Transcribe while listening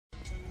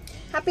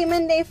Happy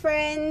Monday,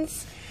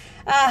 friends.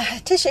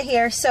 Tisha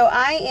here. So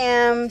I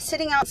am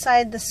sitting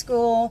outside the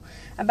school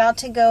about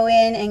to go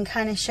in and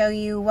kind of show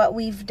you what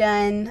we've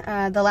done.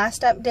 The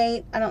last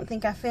update, I don't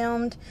think I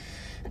filmed.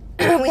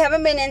 We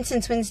haven't been in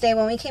since Wednesday.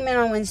 When we came in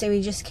on Wednesday,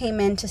 we just came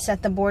in to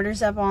set the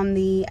borders up on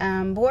the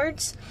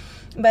boards.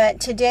 But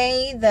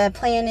today the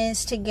plan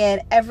is to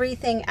get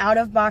everything out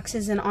of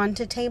boxes and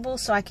onto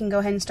tables so I can go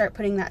ahead and start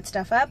putting that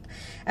stuff up,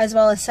 as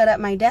well as set up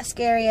my desk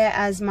area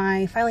as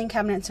my filing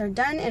cabinets are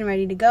done and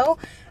ready to go.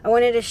 I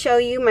wanted to show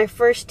you my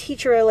first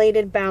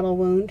teacher-related battle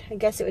wound. I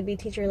guess it would be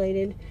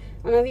teacher-related.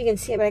 I don't know if you can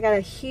see it, but I got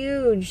a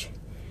huge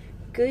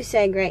goose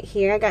egg right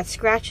here. I got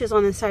scratches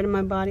on the side of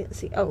my body. Let's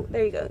see. Oh,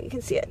 there you go. You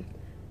can see it.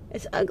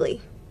 It's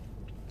ugly.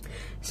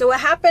 So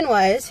what happened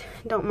was,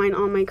 don't mind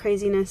all my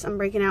craziness, I'm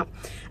breaking out.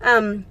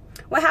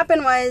 What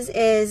happened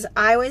is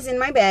I was in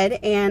my bed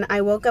and I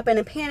woke up in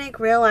a panic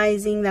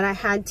realizing that I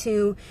had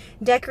to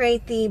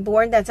decorate the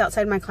board that's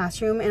outside my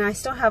classroom, and I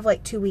still have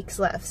like 2 weeks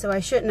left, so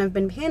I shouldn't have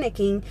been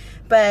panicking,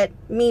 but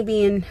me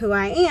being who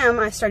I am,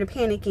 I started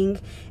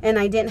panicking and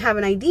I didn't have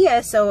an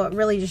idea, so it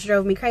really just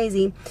drove me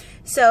crazy.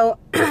 So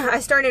I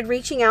started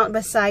reaching out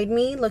beside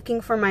me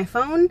looking for my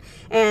phone,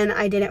 and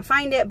I didn't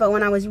find it, but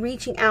when I was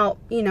reaching out,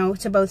 you know,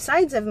 to both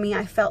sides of me,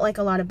 I felt like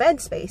a lot of bed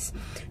space.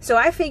 So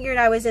I figured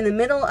I was in the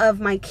middle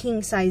of my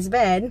king size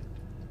bed,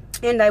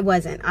 and I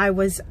wasn't. I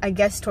was, I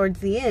guess,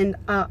 towards the end,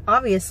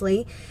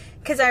 obviously,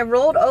 because I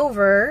rolled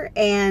over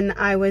and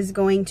I was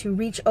going to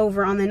reach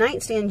over on the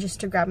nightstand just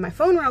to grab my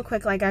phone real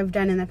quick like I've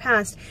done in the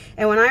past.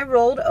 And when I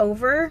rolled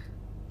over,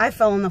 I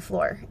fell on the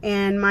floor,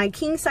 and my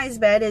king size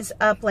bed is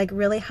up like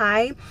really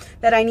high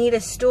that I need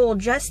a stool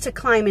just to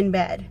climb in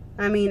bed.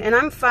 I mean, and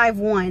I'm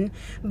 5'1",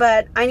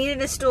 but I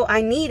needed a stool.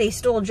 I need a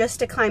stool just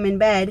to climb in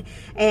bed,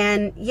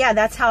 and yeah,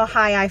 that's how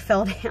high I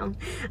fell down.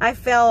 I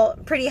fell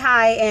pretty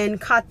high and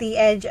caught the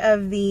edge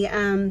of the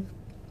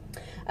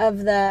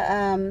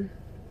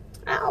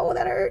ow,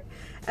 that hurt.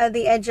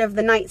 The edge of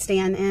the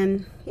nightstand,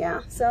 and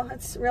yeah, so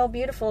it's real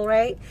beautiful,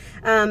 right?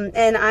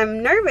 And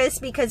I'm nervous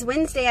because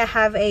Wednesday I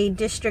have a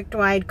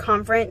district-wide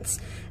conference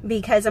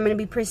because I'm going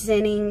to be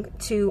presenting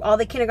to all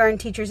the kindergarten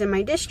teachers in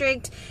my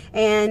district,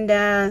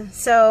 and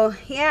so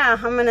yeah,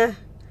 I'm going to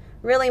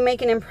really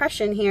make an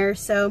impression here.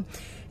 So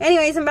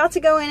anyways, I'm about to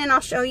go in and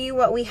I'll show you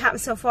what we have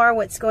so far,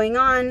 what's going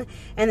on,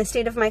 and the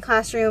state of my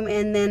classroom.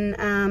 And then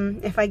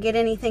if I get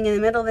anything in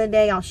the middle of the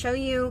day, I'll show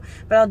you.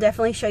 But I'll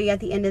definitely show you at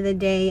the end of the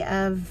day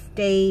of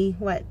day,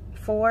 what,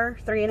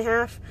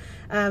 3.5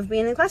 of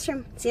being in the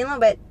classroom. See you in a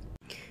little bit.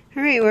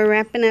 All right, we're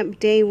wrapping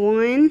up day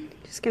 1.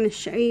 Just going to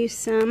show you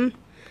some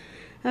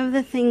of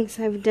the things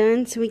I've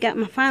done. So we got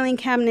my filing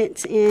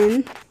cabinets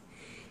in,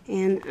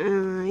 and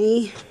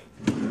I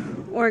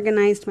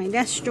organized my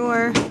desk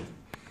drawer.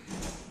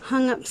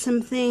 Hung up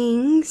some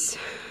things.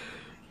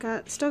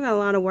 Still got a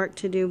lot of work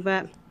to do,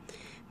 but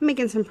I'm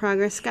making some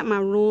progress. Got my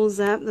rules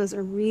up. Those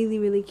are really,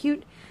 really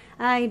cute.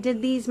 I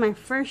did these my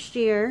first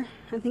year,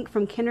 I think,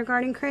 from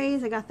Kindergarten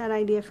Craze. I got that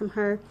idea from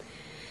her.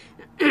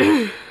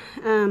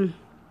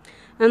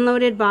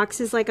 Unloaded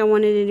boxes like I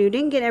wanted to do.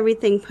 Didn't get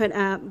everything put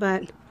up,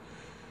 but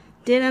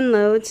did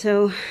unload.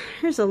 So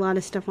there's a lot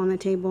of stuff on the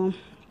table.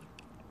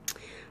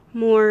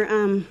 More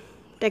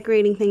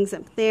decorating things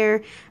up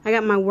there. I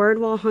got my word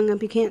wall hung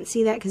up. You can't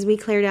see that because we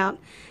cleared out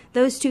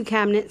those 2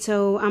 cabinets,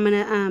 so I'm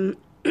gonna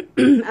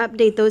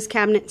update those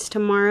cabinets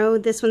tomorrow.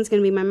 This one's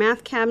gonna be my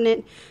math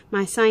cabinet,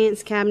 my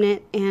science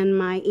cabinet, and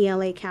my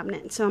ELA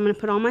cabinet. So I'm gonna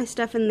put all my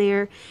stuff in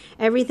there.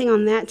 Everything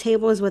on that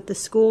table is what the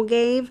school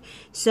gave,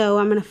 so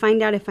I'm gonna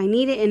find out if I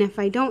need it, and if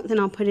I don't, then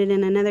I'll put it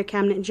in another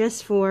cabinet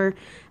just for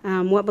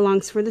what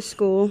belongs for the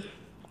school.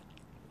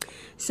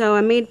 So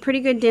I made pretty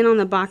good dent on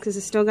the boxes.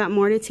 I still got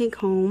more to take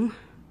home.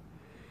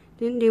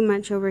 Didn't do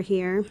much over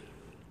here.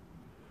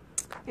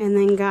 And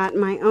then got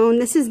my own.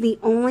 This is the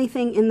only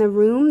thing in the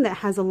room that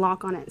has a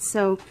lock on it.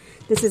 So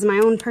this is my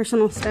own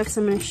personal stuff.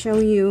 So I'm going to show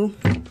you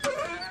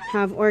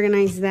how I've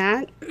organized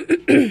that.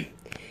 And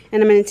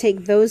I'm going to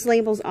take those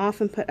labels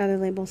off and put other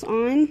labels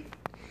on.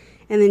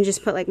 And then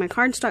just put like my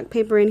cardstock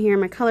paper in here,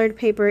 my colored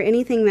paper,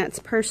 anything that's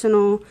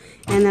personal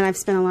and that I've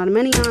spent a lot of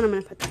money on, I'm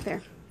going to put that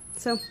there.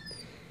 So,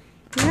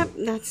 yep,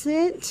 that's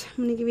it.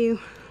 I'm going to give you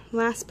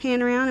last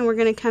pan around, and we're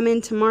going to come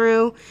in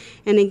tomorrow,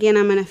 and again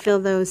I'm going to fill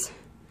those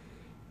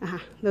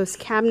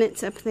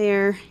cabinets up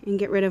there and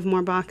get rid of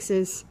more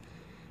boxes.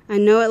 I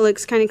know it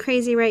looks kind of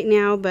crazy right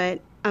now,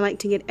 but I like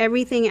to get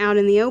everything out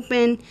in the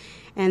open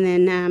and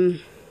then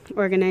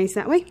organize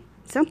that way.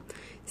 So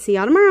see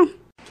y'all tomorrow.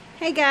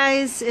 Hey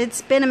guys,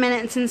 it's been a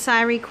minute since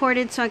I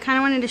recorded, so I kind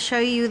of wanted to show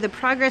you the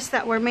progress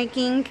that we're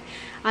making.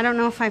 I don't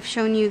know if I've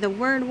shown you the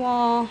word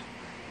wall.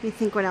 Let me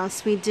think what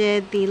else we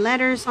did. The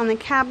letters on the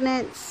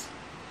cabinets.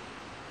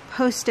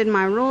 Posted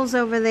my rules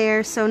over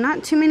there, so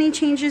not too many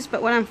changes,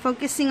 but what I'm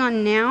focusing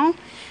on now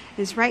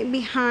is right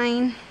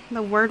behind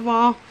the word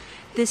wall.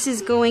 This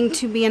is going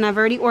to be, and I've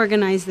already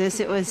organized this,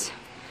 it was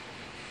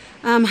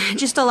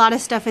just a lot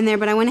of stuff in there,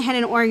 but I went ahead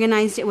and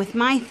organized it with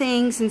my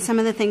things and some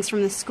of the things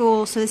from the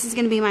school. So this is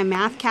going to be my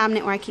math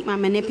cabinet where I keep my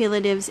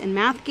manipulatives and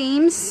math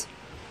games.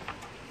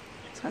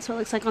 that's what it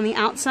looks like on the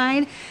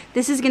outside.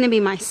 This is going to be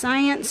my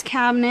science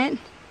cabinet.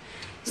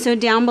 So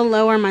down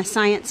below are my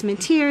science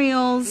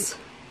materials.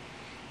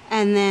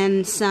 And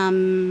then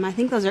some, I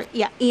think those are,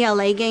 yeah,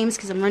 ELA games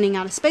because I'm running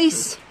out of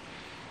space.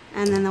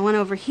 And then the one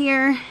over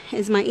here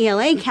is my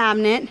ELA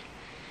cabinet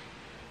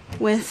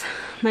with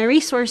my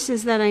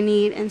resources that I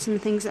need and some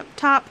things up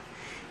top.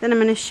 Then I'm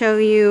going to show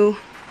you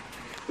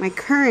my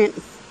current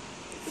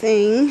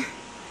thing.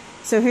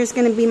 So here's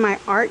going to be my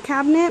art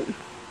cabinet.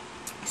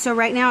 So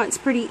right now it's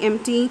pretty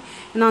empty,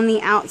 and on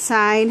the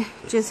outside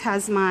just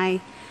has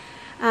my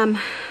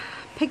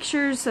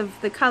pictures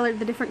of the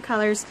different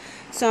colors.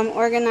 So I'm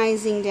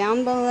organizing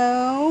down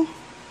below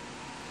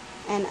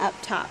and up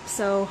top.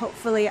 So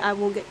hopefully I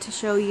will get to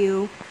show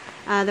you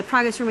the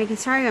progress we're making.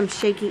 Sorry I'm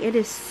shaky. It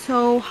is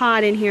so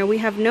hot in here. We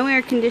have no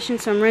air conditioning,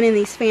 so I'm running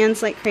these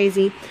fans like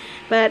crazy.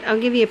 But I'll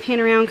give you a pan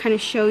around, kind of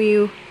show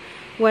you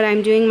what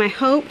I'm doing. My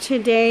hope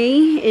today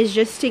is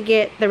just to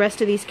get the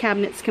rest of these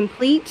cabinets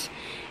complete.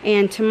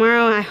 And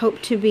tomorrow I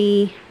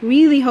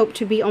really hope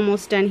to be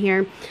almost done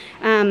here.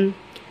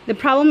 The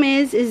problem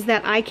is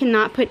that I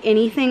cannot put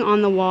anything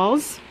on the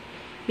walls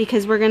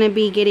because we're going to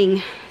be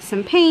getting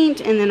some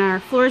paint, and then our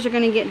floors are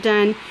going to get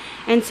done.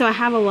 And so I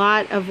have a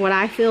lot of what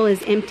I feel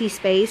is empty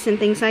space and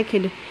things I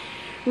could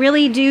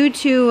really do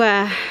to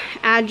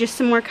add just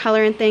some more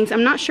color and things.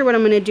 I'm not sure what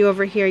I'm going to do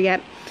over here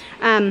yet.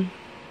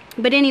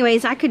 But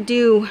anyways, I could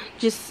do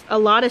just a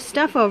lot of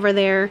stuff over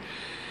there,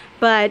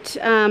 but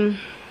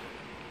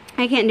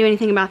I can't do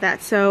anything about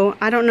that. So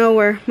I don't know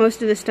where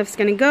most of this stuff's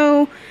going to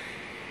go,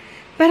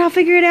 but I'll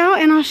figure it out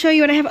and I'll show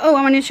you what I have. Oh,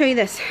 I want to show you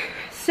this.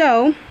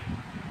 So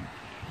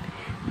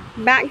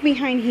back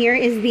behind here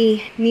is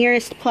the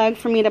nearest plug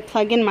for me to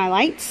plug in my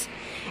lights.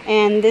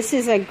 And this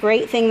is a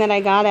great thing that I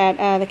got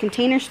at the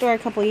Container Store a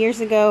couple years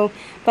ago.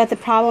 But the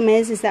problem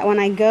is that when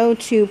I go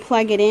to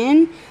plug it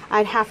in,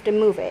 I'd have to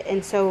move it.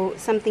 And so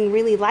something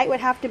really light would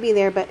have to be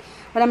there. But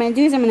what I'm going to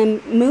do is I'm going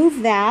to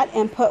move that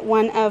and put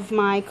one of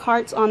my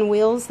carts on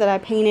wheels that I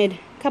painted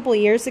a couple of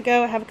years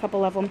ago. I have a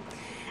couple of them.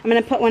 I'm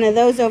going to put one of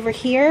those over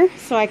here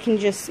so I can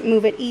just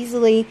move it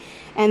easily.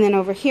 And then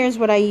over here is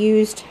what I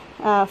used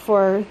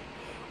for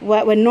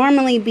what would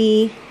normally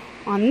be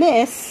on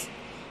this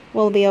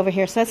will be over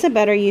here. So that's a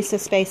better use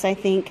of space, I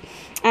think.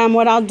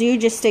 What I'll do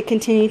just to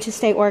continue to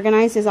stay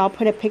organized is I'll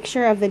put a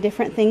picture of the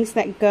different things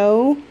that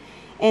go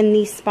in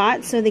these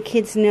spots so the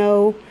kids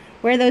know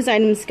where those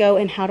items go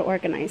and how to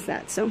organize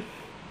that. So,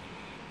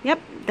 yep,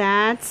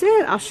 that's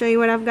it. I'll show you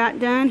what I've got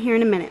done here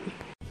in a minute.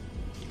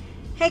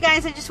 Hey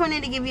guys, I just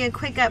wanted to give you a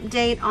quick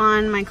update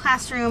on my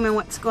classroom and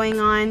what's going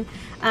on.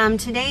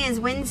 Today is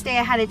Wednesday.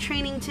 I had a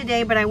training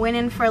today, but I went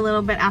in for a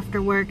little bit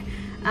after work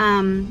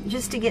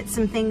just to get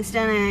some things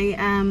done.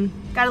 I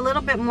got a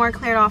little bit more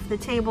cleared off the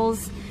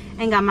tables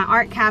and got my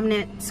art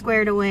cabinet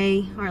squared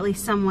away, or at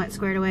least somewhat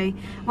squared away.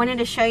 Wanted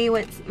to show you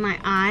what's my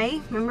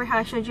eye. Remember how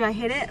I showed you I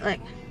hit it?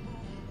 Like,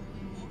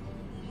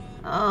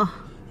 oh,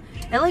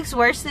 it looks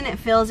worse than it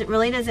feels. It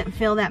really doesn't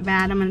feel that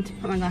bad. I'm going to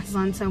put my glasses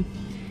on so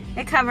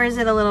it covers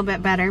it a little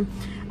bit better.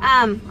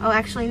 Oh,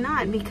 actually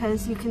not,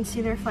 because you can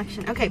see the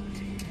reflection. Okay,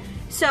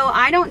 so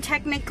I don't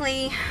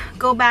technically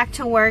go back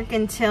to work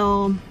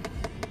until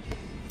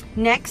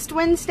next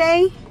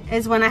Wednesday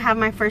is when I have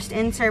my first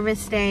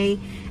in-service day,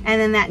 and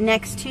then that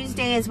next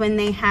Tuesday is when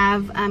they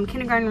have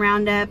kindergarten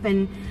roundup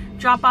and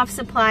drop off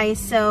supplies.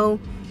 So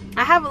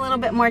I have a little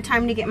bit more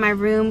time to get my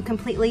room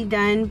completely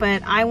done,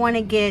 but I want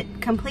to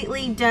get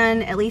completely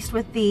done at least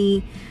with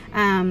the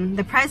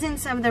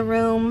presence of the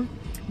room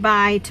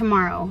by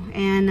tomorrow.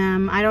 And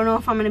I don't know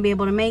if I'm going to be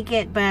able to make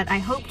it, but I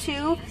hope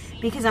to,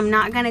 because I'm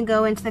not going to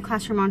go into the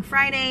classroom on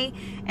Friday,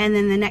 and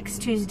then the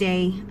next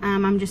Tuesday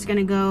I'm just going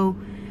to go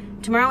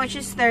tomorrow, which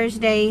is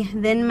Thursday,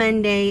 then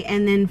Monday,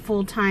 and then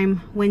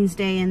full-time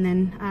Wednesday, and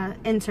then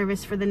in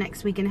service for the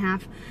next week and a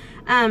half.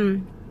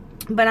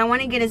 But I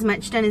want to get as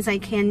much done as I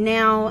can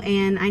now,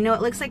 and I know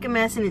it looks like a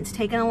mess and it's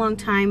taken a long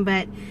time,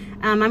 but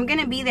I'm going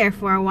to be there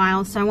for a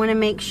while, so I want to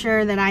make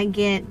sure that I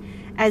get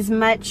as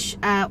much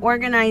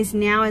organized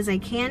now as I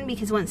can,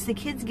 because once the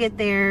kids get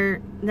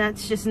there,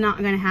 that's just not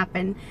going to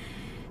happen.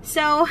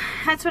 So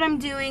that's what I'm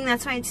doing.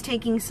 That's why it's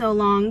taking so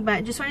long.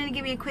 But just wanted to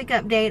give you a quick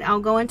update.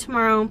 I'll go in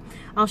tomorrow.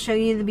 I'll show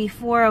you the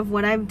before of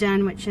what I've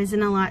done, which isn't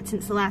a lot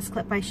since the last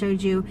clip I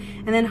showed you.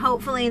 And then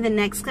hopefully the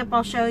next clip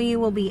I'll show you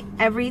will be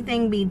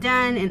everything be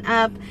done and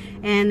up.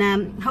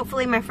 And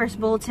hopefully my first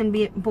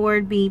bulletin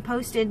board be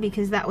posted,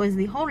 because that was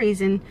the whole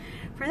reason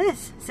for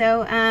this.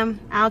 So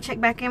I'll check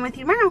back in with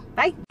you tomorrow.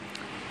 Bye.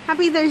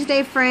 Happy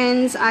Thursday,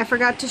 friends. I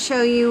forgot to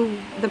show you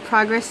the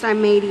progress I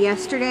made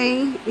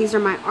yesterday. These are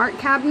my art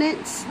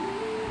cabinets.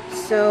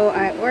 So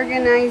I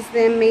organized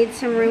them, made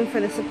some room for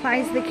the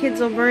supplies the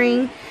kids will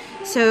bring.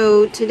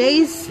 So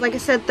today's, like I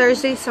said,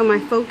 Thursday, so my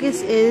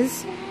focus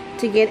is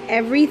to get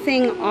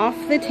everything off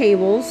the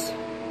tables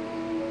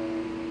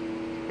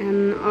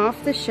and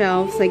off the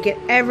shelves. Like get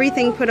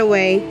everything put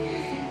away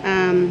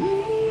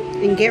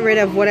and get rid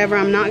of whatever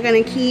I'm not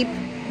going to keep.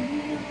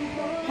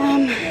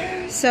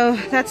 So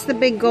that's the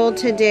big goal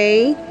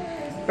today.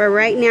 But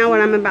right now what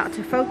I'm about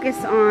to focus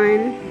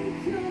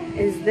on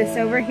is this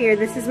over here.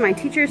 This is my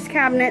teacher's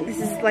cabinet. This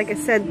is, like I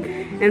said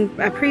in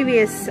a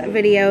previous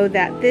video,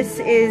 that this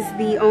is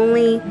the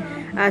only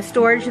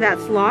storage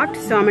that's locked.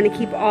 So I'm going to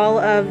keep all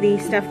of the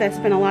stuff that I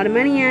spent a lot of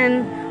money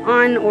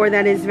on, or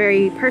that is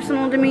very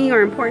personal to me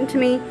or important to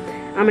me.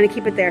 I'm going to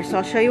keep it there. So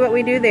I'll show you what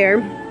we do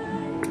there.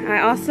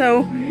 I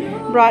also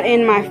brought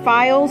in my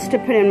files to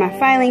put in my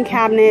filing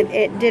cabinet.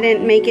 It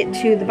didn't make it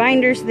to the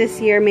binders this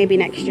year, maybe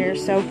next year.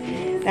 So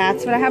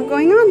that's what I have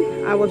going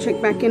on. I will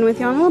check back in with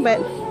you in a little bit.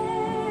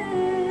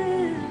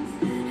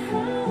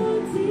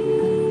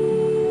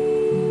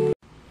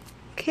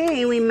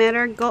 Okay, we met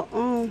our goal.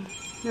 Oh,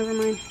 never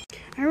mind.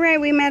 All right,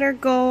 we met our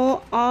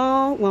goal.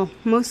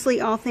 Mostly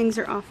all things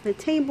are off the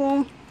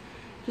table.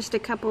 Just a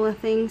couple of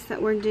things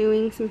that we're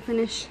doing, some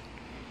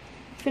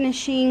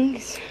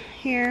finishings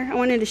here. I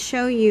wanted to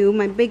show you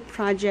my big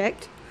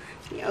project.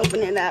 Let me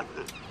open it up.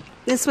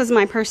 This was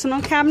my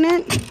personal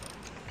cabinet.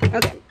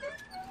 Okay.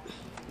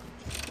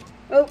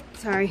 Oh,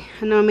 sorry.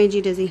 I know I made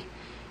you dizzy.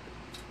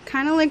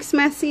 Kind of looks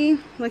messy.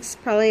 Looks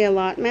probably a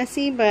lot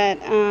messy, but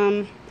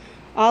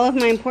all of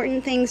my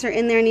important things are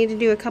in there. I need to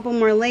do a couple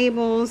more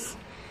labels,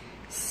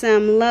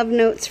 some love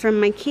notes from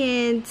my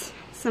kids,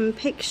 some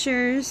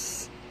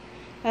pictures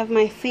of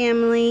my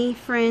family,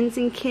 friends,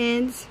 and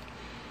kids.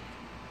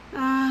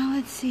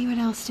 Let's see, what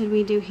else did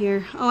we do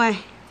here? Oh, I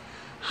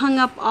hung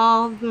up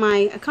all of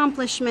my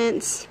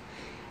accomplishments.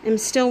 I'm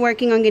still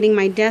working on getting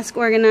my desk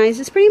organized.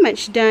 It's pretty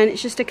much done.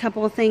 It's just a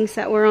couple of things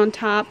that were on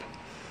top.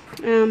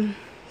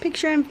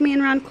 Picture of me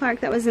and Ron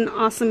Clark. That was an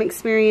awesome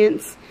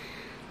experience.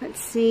 Let's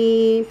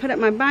see, put up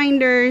my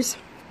binders.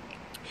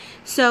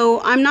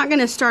 So I'm not going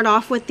to start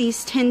off with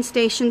these 10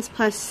 stations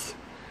plus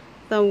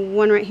the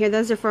one right here.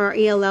 Those are for our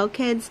ELL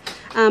kids.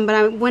 But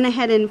I went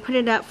ahead and put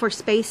it up for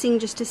spacing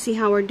just to see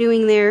how we're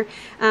doing there.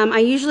 I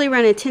usually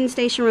run a 10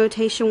 station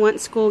rotation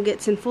once school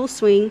gets in full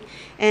swing.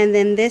 And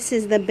then this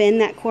is the bin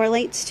that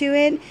correlates to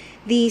it.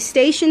 The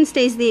station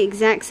stays the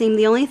exact same.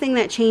 The only thing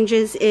that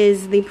changes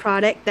is the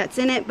product that's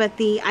in it, but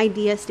the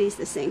idea stays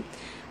the same.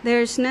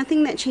 There's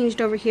nothing that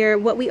changed over here.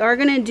 What we are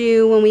going to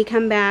do when we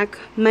come back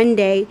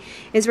Monday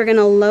is we're going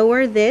to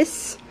lower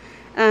this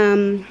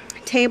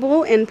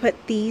table and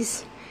put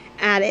these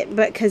at it.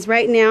 But because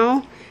right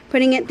now,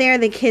 putting it there,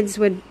 the kids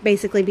would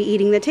basically be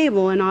eating the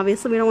table, and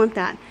obviously we don't want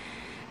that.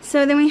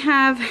 So then we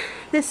have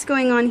this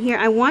going on here.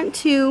 I want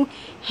to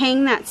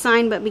hang that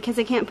sign, but because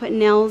I can't put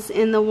nails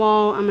in the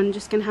wall, I'm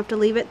just going to have to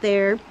leave it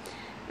there.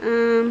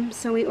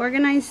 So we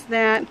organized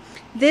that.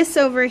 This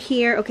over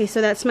here, okay, so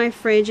that's my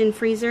fridge and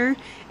freezer,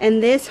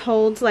 and this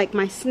holds like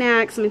my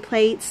snacks, my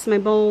plates, my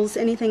bowls,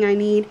 anything I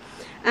need.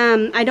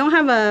 I don't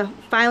have a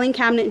filing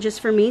cabinet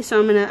just for me, so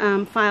I'm going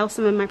to file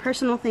some of my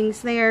personal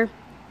things there.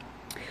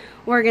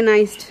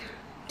 Organized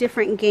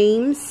different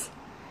games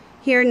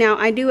here. Now,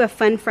 I do a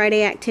Fun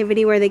Friday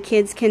activity where the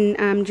kids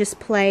can just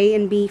play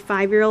and be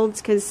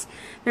 5-year-olds because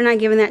they're not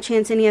given that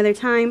chance any other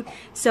time.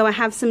 So I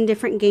have some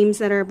different games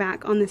that are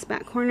back on this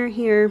back corner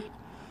here.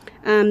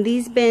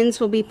 These bins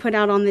will be put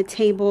out on the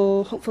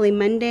table hopefully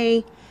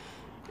Monday.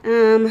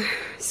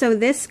 So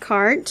this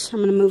cart, I'm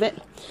going to move it.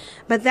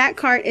 But that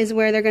cart is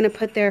where they're going to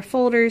put their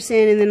folders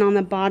in, and then on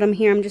the bottom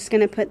here I'm just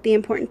going to put the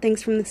important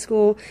things from the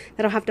school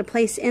that I'll have to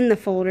place in the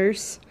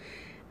folders.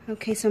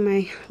 Okay, so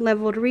my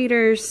leveled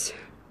readers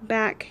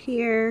back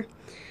here.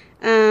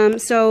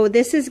 So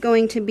this is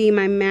going to be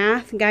my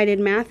guided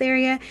math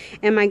area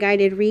and my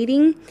guided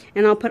reading,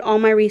 and I'll put all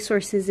my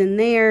resources in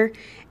there.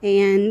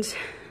 And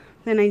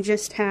then I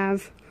just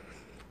have,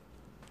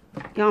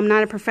 y'all, I'm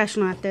not a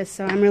professional at this,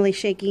 so I'm really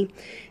shaky.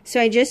 So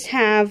I just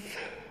have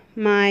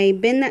my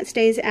bin that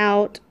stays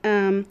out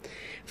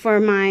for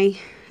my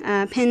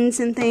pens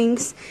and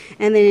things,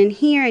 and then in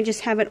here I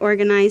just have it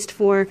organized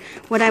for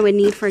what I would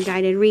need for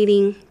guided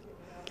reading.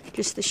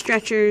 Just the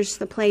stretchers,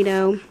 the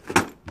Play-Doh,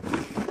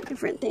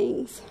 different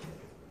things.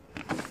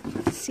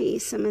 Let's see,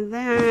 some of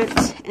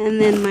that,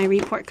 and then my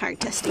report card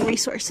testing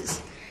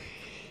resources.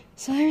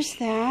 So there's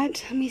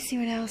that. Let me see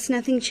what else.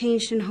 Nothing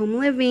changed in home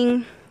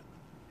living.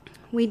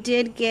 We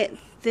did get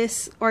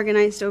this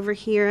organized over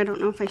here. I don't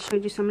know if I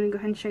showed you, so I'm going to go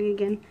ahead and show you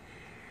again.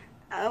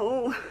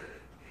 Oh,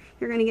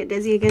 you're going to get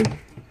dizzy again.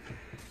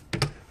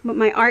 But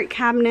my art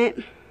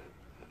cabinet,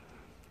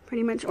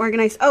 pretty much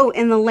organized. Oh,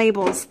 and the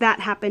labels. That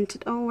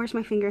happened. Oh, where's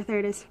my finger? There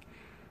it is.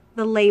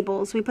 The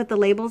labels. We put the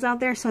labels out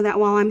there so that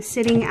while I'm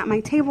sitting at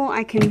my table,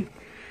 I can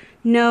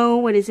know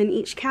what is in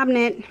each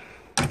cabinet.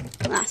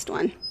 Last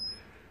one.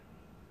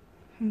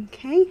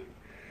 Okay.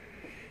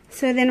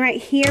 So then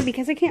right here,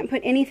 because I can't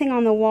put anything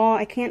on the wall,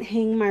 I can't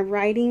hang my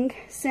writing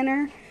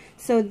center.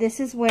 So this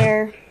is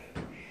where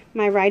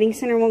my writing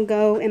center will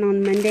go, and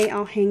on Monday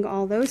I'll hang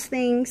all those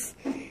things.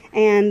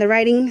 And the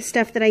writing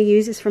stuff that I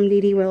use is from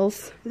Dee Dee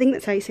Wills. I think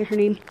that's how you say her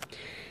name.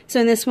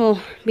 So this will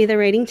be the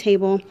writing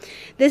table.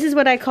 This is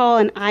what I call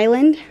an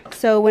island.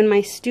 So when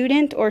my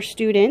student or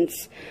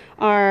students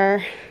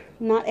are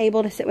not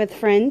able to sit with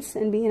friends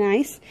and be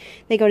nice,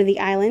 they go to the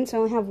island. So I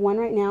only have one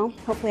right now.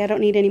 Hopefully I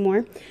don't need any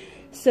more.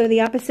 So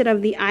the opposite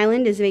of the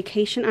island is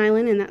Vacation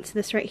Island, and that's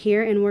this right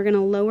here. And we're going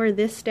to lower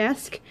this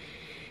desk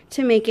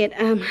to make it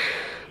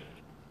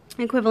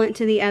equivalent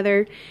to the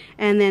other,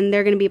 and then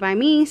they're going to be by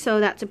me, so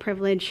that's a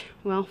privilege,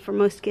 well, for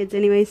most kids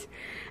anyways.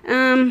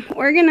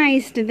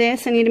 Organized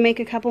this. I need to make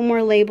a couple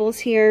more labels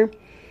here.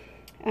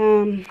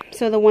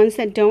 So the ones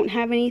that don't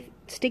have any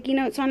sticky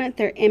notes on it,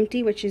 they're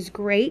empty, which is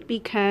great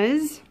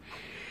because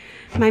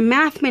my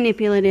math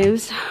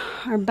manipulatives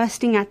are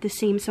busting at the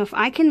seams. So if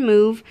I can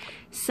move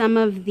some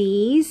of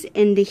these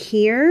into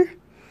here,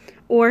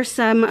 or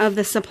some of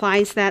the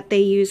supplies that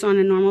they use on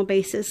a normal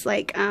basis,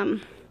 like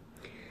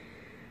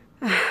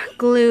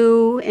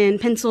glue and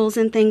pencils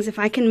and things, if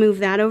I can move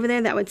that over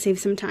there, that would save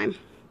some time.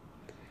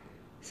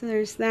 So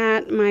there's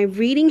that. My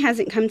reading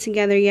hasn't come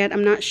together yet.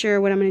 I'm not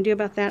sure what I'm going to do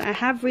about that. I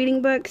have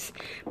reading books,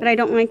 but I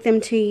don't like them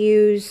to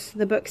use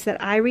the books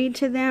that I read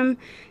to them.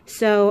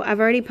 So I've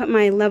already put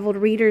my leveled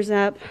readers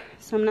up,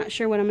 so I'm not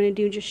sure what I'm going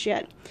to do just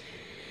yet.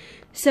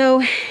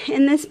 So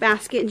in this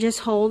basket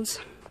just holds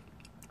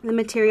the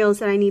materials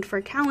that I need for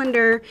a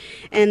calendar,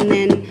 and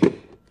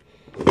then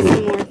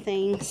some more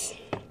things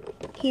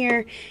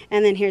here,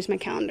 and then here's my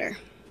calendar.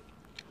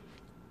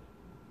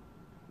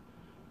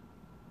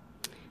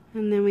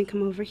 And then we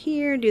come over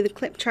here, do the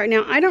clip chart.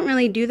 Now, I don't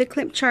really do the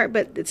clip chart,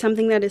 but it's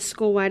something that is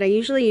school-wide. I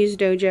usually use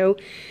Dojo,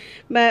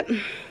 but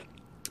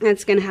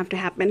that's going to have to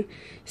happen.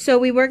 So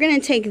we were going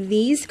to take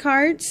these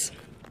cards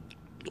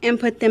and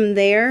put them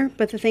there,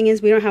 but the thing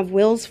is we don't have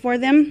wheels for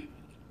them.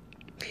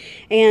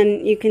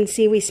 And you can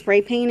see we spray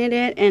painted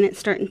it, and it's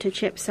starting to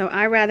chip. So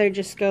I rather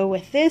just go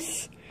with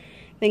this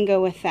than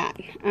go with that.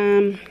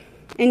 And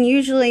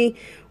usually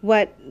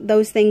what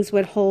those things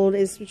would hold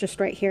is just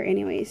right here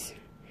anyways.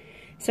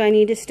 So I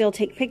need to still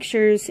take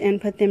pictures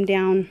and put them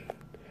down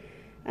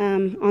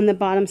on the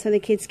bottom so the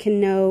kids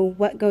can know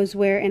what goes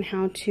where and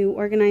how to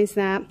organize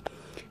that.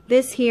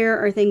 This here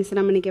are things that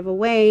I'm going to give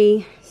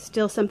away.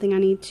 Still something I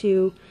need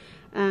to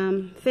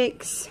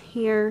fix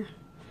here.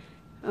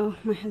 Oh,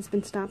 my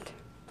husband stopped.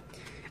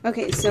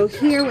 Okay, so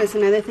here was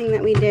another thing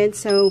that we did.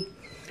 So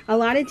a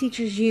lot of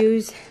teachers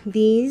use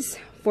these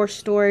for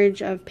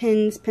storage of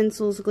pens,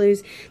 pencils,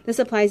 glues, the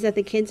supplies that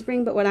the kids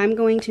bring. But what I'm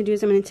going to do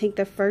is I'm going to take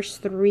the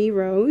first 3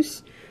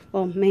 rows,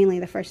 well, mainly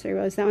the first 3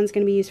 rows. That one's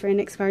going to be used for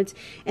index cards,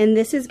 and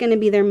this is going to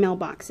be their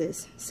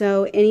mailboxes.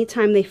 So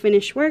anytime they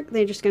finish work,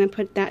 they're just going to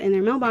put that in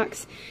their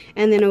mailbox.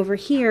 And then over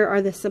here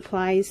are the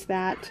supplies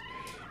that,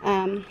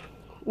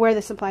 where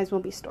the supplies will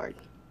be stored.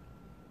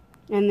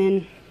 And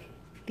then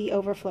the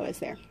overflow is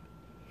there.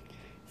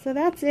 So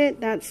that's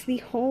it. That's the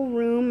whole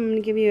room. I'm going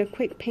to give you a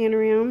quick pan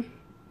around.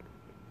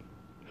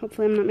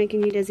 Hopefully I'm not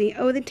making you dizzy.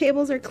 Oh, the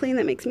tables are clean.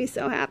 That makes me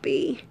so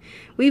happy.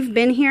 We've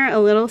been here a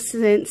little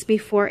since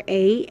before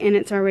 8, and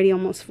it's already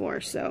almost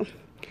 4. So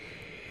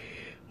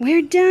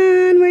we're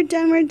done. We're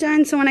done. We're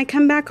done. So when I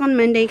come back on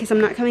Monday, because I'm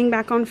not coming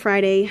back on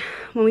Friday,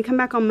 when we come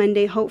back on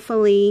Monday,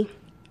 hopefully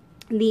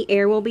the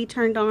air will be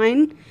turned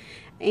on,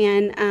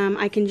 and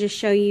I can just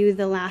show you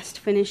the last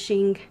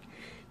finishing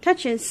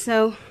touches.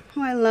 So,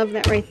 oh, I love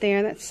that right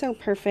there. That's so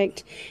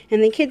perfect.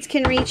 And the kids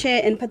can reach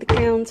it and put the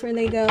crayons where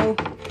they go.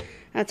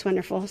 That's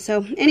wonderful.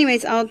 So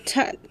anyways, I'll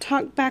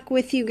talk back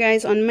with you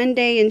guys on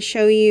Monday and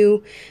show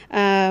you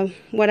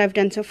what I've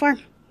done so far.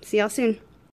 See y'all soon.